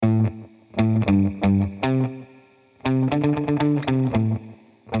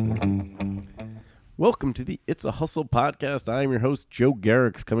welcome to the It's a Hustle podcast. I am your host, Joe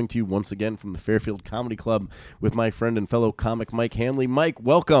Garrix, coming to you once again from the Fairfield Comedy Club with my friend and fellow comic Mike Hanley. Mike,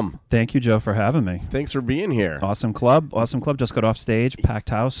 welcome. Thank you, Joe, for having me. Thanks for being here. Awesome club. Just got off stage, packed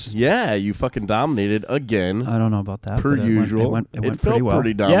house. Yeah, you fucking dominated again. I don't know about that. Per usual. It went felt pretty well.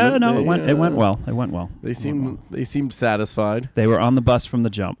 pretty dominant. Yeah, no, it went well. It went well. They seemed satisfied. They were on the bus from the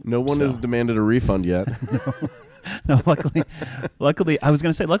jump. No one has demanded a refund yet. No, luckily, I was going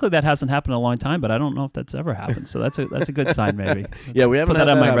to say, luckily that hasn't happened in a long time, but I don't know if that's ever happened. So that's a good sign, maybe. Yeah, we haven't put that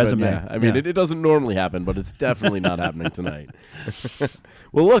on my resume. Yeah. I mean, it doesn't normally happen, but it's definitely not happening tonight.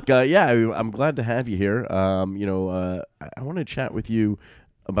 Well, look, I'm glad to have you here. I want to chat with you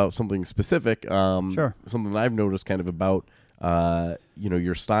about something specific. Sure. Something that I've noticed kind of about,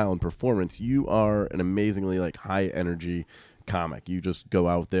 your style and performance. You are an amazingly high energy comic. You just go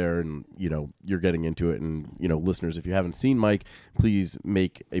out there and you're getting into it, and listeners, if you haven't seen Mike, please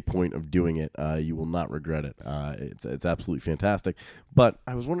make a point of doing it. You will not regret it. It's absolutely fantastic. But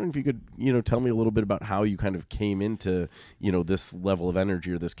I was wondering if you could tell me a little bit about how you kind of came into this level of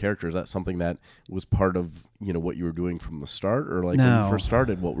energy or this character. Is that something that was part of what you were doing from the start, or when you first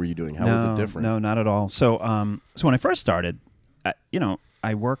started, what were you doing? How was it different? No, not at all. So when I first started,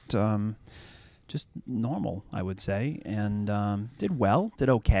 I worked just normal, I would say, and did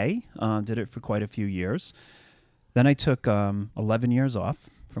okay. Did it for quite a few years. Then I took 11 years off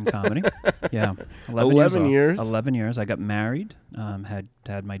from comedy. Yeah, 11 years. 11 years. I got married,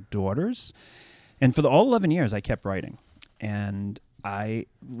 had my daughters, and for all 11 years, I kept writing. And I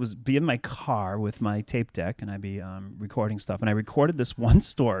was be in my car with my tape deck, and I'd be recording stuff. And I recorded this one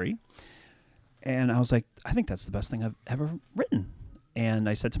story, and I was like, I think that's the best thing I've ever written. And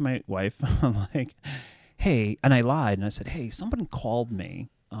I said to my wife, I'm like, hey, and I lied, and I said, hey, someone called me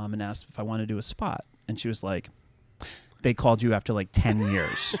and asked if I wanted to do a spot. And she was like, they called you after 10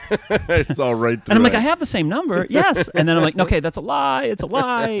 years. It's all right. And I'm like, I have the same number. Yes. And then I'm like, okay, that's a lie. It's a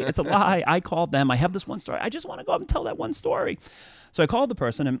lie. It's a lie. I called them. I have this one story. I just want to go up and tell that one story. So I called the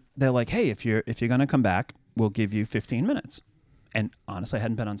person, and they're like, hey, if you're going to come back, we'll give you 15 minutes. And honestly, I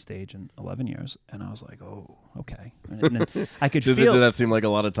hadn't been on stage in 11 years, and I was like, "Oh, okay." And then I could feel. Did that seem like a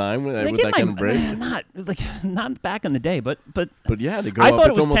lot of time with that kind of break? Not back in the day, but yeah, to go I up, thought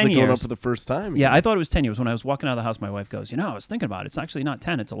it's it was almost 10 like years. going up for the first time. Yeah, I thought it was 10 years. When I was walking out of the house, my wife goes, I was thinking about it. It's actually not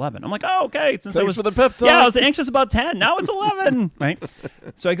 10, it's 11. I'm like, oh, okay. Thanks for the pep talk. Yeah, I was anxious about 10. Now it's 11, right?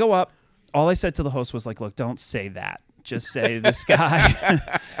 So I go up. All I said to the host was look, don't say that. Just say this guy.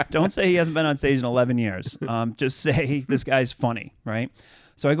 Don't say he hasn't been on stage in 11 years. Just say this guy's funny, right?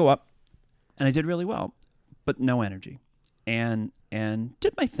 So I go up, and I did really well, but no energy, and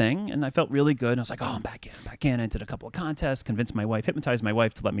did my thing, and I felt really good. And I was like, oh, I'm back in. I did a couple of contests, hypnotized my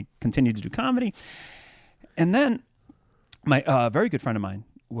wife to let me continue to do comedy. And then my very good friend of mine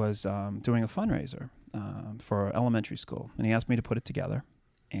was doing a fundraiser for elementary school, and he asked me to put it together.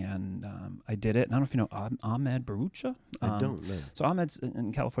 And I did it. And I don't know if you know Ahmed Barucha. I don't know. So Ahmed's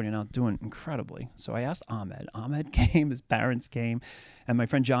in California now doing incredibly. So I asked Ahmed. Ahmed came, his parents came, and my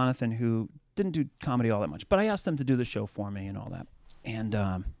friend Jonathan, who didn't do comedy all that much. But I asked them to do the show for me and all that. And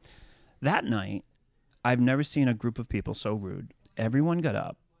that night, I've never seen a group of people so rude. Everyone got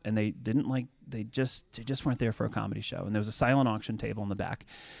up, and they just weren't there for a comedy show. And there was a silent auction table in the back.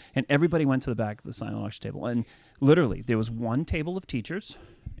 And everybody went to the back of the silent auction table. And literally, there was one table of teachers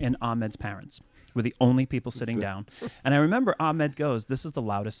and Ahmed's parents were the only people sitting down. And I remember Ahmed goes, this is the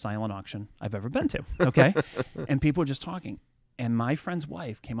loudest silent auction I've ever been to, okay? And people were just talking. And my friend's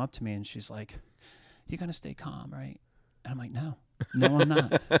wife came up to me, and she's like, you're going to stay calm, right? And I'm like, no, I'm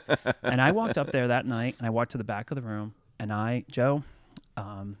not. And I walked up there that night, and I walked to the back of the room, and Joe,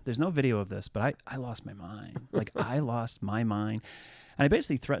 there's no video of this, but I lost my mind. I lost my mind. And I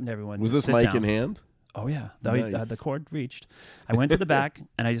basically threatened everyone to sit down. Was this mic in hand? Oh, yeah. Nice. The cord reached. I went to the back,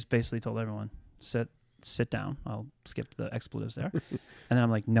 and I just basically told everyone, sit down. I'll skip the expletives there. And then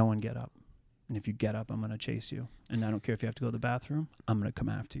I'm like, no one get up. And if you get up, I'm going to chase you. And I don't care if you have to go to the bathroom. I'm going to come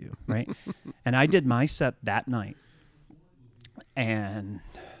after you, right? And I did my set that night. And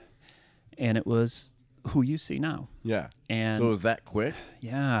it was who you see now. Yeah. And so it was that quick?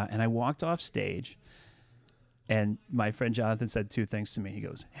 Yeah. And I walked off stage, and my friend Jonathan said two things to me. He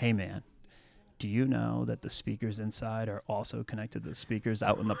goes, hey, man, do you know that the speakers inside are also connected to the speakers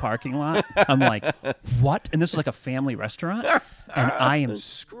out in the parking lot? I'm like, what? And this was like a family restaurant, and I am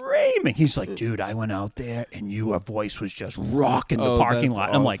screaming. He's like, dude, I went out there, and your voice was just rocking the parking lot.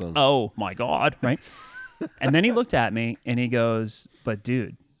 Awesome. I'm like, oh, my God, right? And then he looked at me, and he goes, but,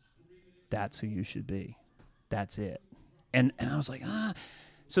 dude, that's who you should be. That's it. And I was like,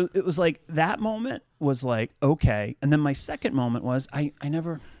 So it was like that moment was like, okay. And then my second moment was I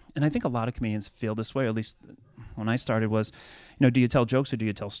never and I think a lot of comedians feel this way, or at least when I started was, do you tell jokes or do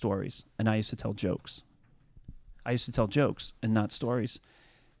you tell stories? And I used to tell jokes. I used to tell jokes and not stories.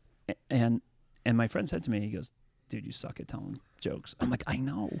 And my friend said to me, he goes, dude, you suck at telling jokes. I'm like, I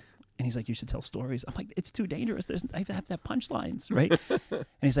know. And he's like, you should tell stories. I'm like, it's too dangerous. I have to have punchlines, right? And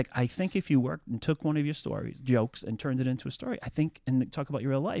he's like, I think if you worked and took one of your jokes, and turned it into a story, I think, and talk about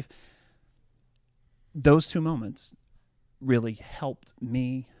your real life, those two moments really helped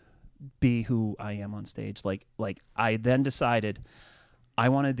me be who I am on stage. Like I then decided I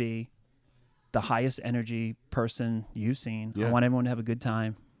want to be the highest energy person you've seen. Yeah. I want everyone to have a good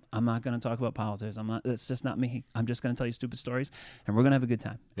time. I'm not going to talk about politics. It's just not me. I'm just going to tell you stupid stories, and we're going to have a good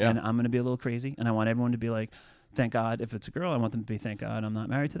time. Yeah. And I'm going to be a little crazy, and I want everyone to be like, thank God. If it's a girl, I want them to be, thank God I'm not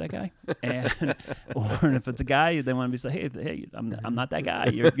married to that guy. And or if it's a guy, they want to be like, hey, I'm not that guy.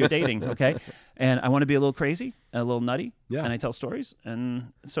 You're dating, okay? And I want to be a little crazy, a little nutty. Yeah. And I tell stories,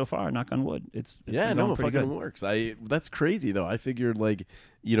 and so far, knock on wood, it's yeah, been no, going it pretty fucking good. works. That's crazy though. I figured like,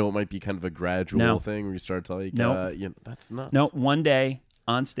 it might be kind of a gradual No. thing where you start to like, Nope. that's nuts. No, one day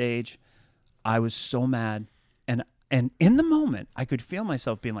on stage, I was so mad, and in the moment, I could feel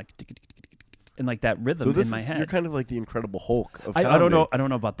myself being like, and like that rhythm in my head. You're kind of like the Incredible Hulk of I don't comedy. know. I don't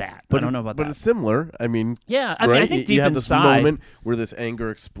know about that. I don't know about but that. it's similar. I mean, Yeah, I right? mean, I think deep you had inside, this moment where this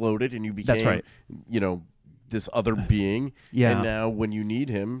anger exploded, and you became, That's right. this other being. Yeah. And now, when you need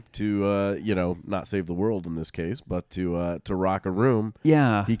him to, not save the world in this case, but to rock a room,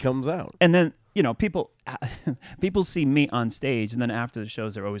 yeah, he comes out. and then people see me on stage, and then after the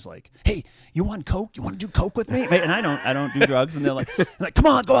shows, they're always like, "Hey, you want coke? You want to do coke with me?" Right? And I don't do drugs, and they're like, "Come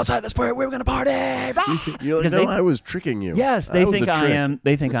on, go outside. That's where we're gonna party." You're like, no, I was tricking you. Yes, That they was think a I trick. am.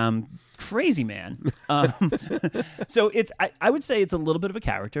 They think I'm crazy man. So it's I would say it's a little bit of a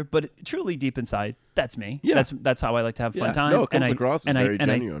character, but truly deep inside, that's me. Yeah. That's how I like to have fun Yeah. time. No, it comes and across as very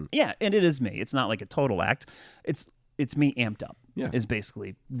genuine. yeah, and it is me. It's not like a total act. It's me amped up. Yeah. Is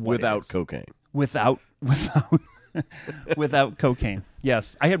basically what it Without is. cocaine. Without without cocaine.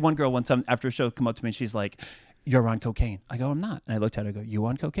 Yes, I had one girl one time after a show come up to me and she's like, "You're on cocaine." I go, "I'm not." And I looked at her. I go, "You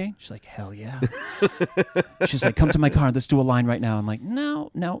on cocaine?" She's like, "Hell yeah." She's like, "Come to my car and let's do a line right now." I'm like,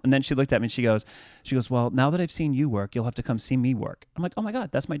 "No." And then she looked at me and she goes, "Well, now that I've seen you work, you'll have to come see me work." I'm like, "Oh my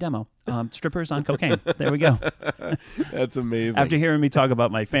God, that's my demo. Strippers on cocaine." There we go. That's amazing. After hearing me talk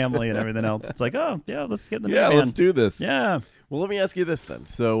about my family and everything else, it's like, oh yeah, let's get in the yeah, minivan. let's do this. Yeah. Well, let me ask you this then.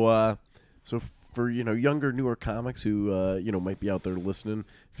 So for younger, newer comics who might be out there listening,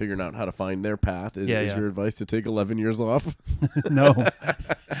 figuring out how to find their path, is your advice to take 11 years off? No,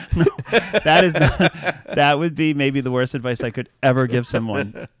 that is not. That would be maybe the worst advice I could ever give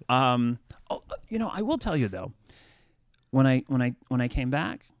someone. I will tell you though, when I came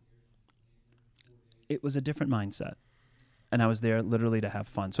back, it was a different mindset. And I was there literally to have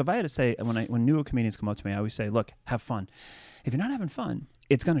fun. So if I had to say, when newer comedians come up to me, I always say, look, have fun. If you're not having fun,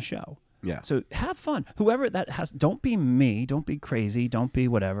 it's going to show. Yeah. So have fun. Whoever that has, don't be me, don't be crazy, don't be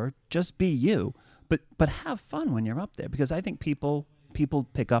whatever. Just be you. But have fun when you're up there, because I think people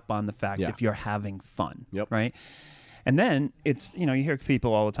pick up on the fact if you're having fun. Yep. Right? And then it's, you hear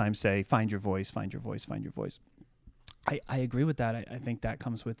people all the time say, find your voice, find your voice, find your voice. I agree with that. I think that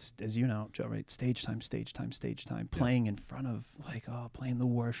comes with, as you know, Joe, right? Stage time, playing in front of playing the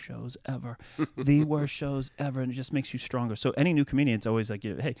worst shows ever, the worst shows ever. And it just makes you stronger. So any new comedian, it's always like,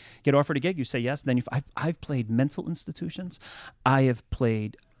 hey, get offered a gig. You say yes. Then I've played mental institutions. I have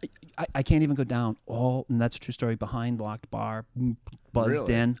played, I can't even go down and that's a true story, behind locked bar, buzzed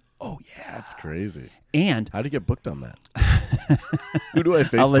Really? in. Oh yeah. That's crazy. And How'd you get booked on that? Who do I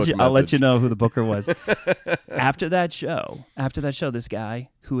Facebook I'll let you message? know who the booker was. After that show, this guy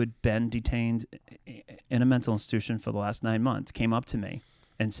who had been detained in a mental institution for the last 9 months came up to me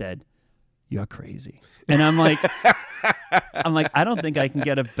and said, "You're crazy." And I'm like, I don't think I can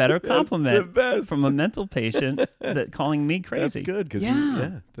get a better compliment from a mental patient that calling me crazy. That's good. 'Cause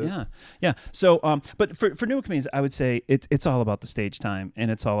Yeah. So, but for newer comedians, I would say it's all about the stage time,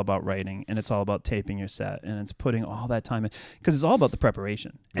 and it's all about writing, and it's all about taping your set, and it's putting all that time in, because it's all about the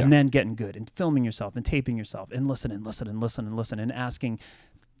preparation, and then getting good, and filming yourself, and taping yourself, and listen, and asking,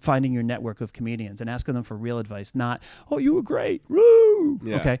 finding your network of comedians, and asking them for real advice, not, "Oh, you were great, woo."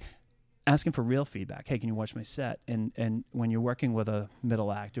 Yeah. Okay. Asking for real feedback. Hey, can you watch my set? And when you're working with a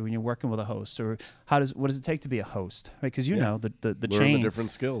middle act, or when you're working with a host, or what does it take to be a host? Right? Because know the Learn chain. the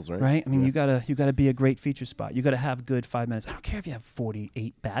different skills, right? Right? I mean, you gotta be a great feature spot. You gotta have good 5 minutes. I don't care if you have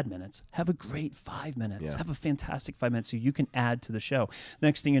 48 bad minutes. Have a great 5 minutes. Yeah. Have a fantastic 5 minutes so you can add to the show.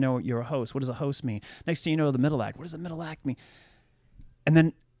 Next thing you know, you're a host. What does a host mean? Next thing you know, the middle act. What does the middle act mean? And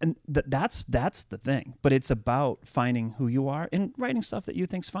then And that's the thing. But it's about finding who you are and writing stuff that you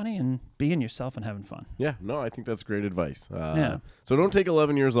think's funny and being yourself and having fun. Yeah, no, I think that's great advice. Yeah. So don't take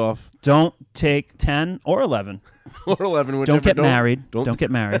 11 years off. Don't take 10 or 11. Or 11, whichever. Don't get married. Don't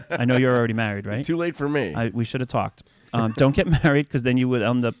get married. I know you're already married, right? Too late for me. We should have talked. Don't get married because then you would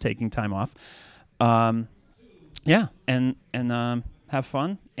end up taking time off. Yeah, and have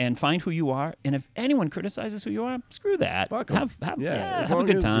fun and find who you are. And if anyone criticizes who you are, screw that. Fuck 'em. Have as a long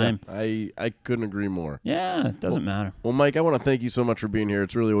good as- time. I couldn't agree more. Yeah, it doesn't matter. Well, Mike, I want to thank you so much for being here.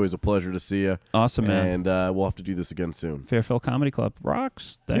 It's really always a pleasure to see you. Awesome, man. And we'll have to do this again soon. Fairfield Comedy Club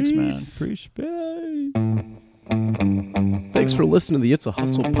rocks. Thanks, Peace. man. Appreciate. Thanks for listening to the It's a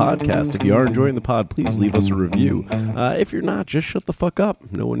Hustle podcast. If you are enjoying the pod, please leave us a review. If you're not, just shut the fuck up.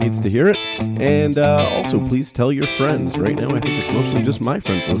 No one needs to hear it. And also, please tell your friends. Right now, I think it's mostly just my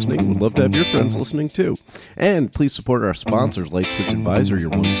friends listening. Would love to have your friends listening too. And please support our sponsors, LightSwitch Advisor, your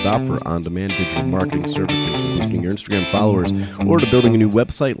one-stop for on-demand digital marketing services, from boosting your Instagram followers or to building a new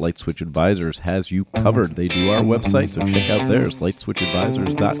website. LightSwitch Advisors has you covered. They do our website, so check out theirs,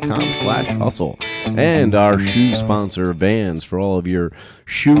 lightswitchadvisors.com/hustle. And our shoe sponsor, Vans, for all of your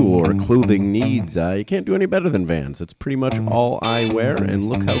shoe or clothing needs. You can't do any better than Vans. It's pretty much all I wear, and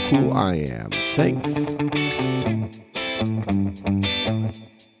look how cool I am. Thanks.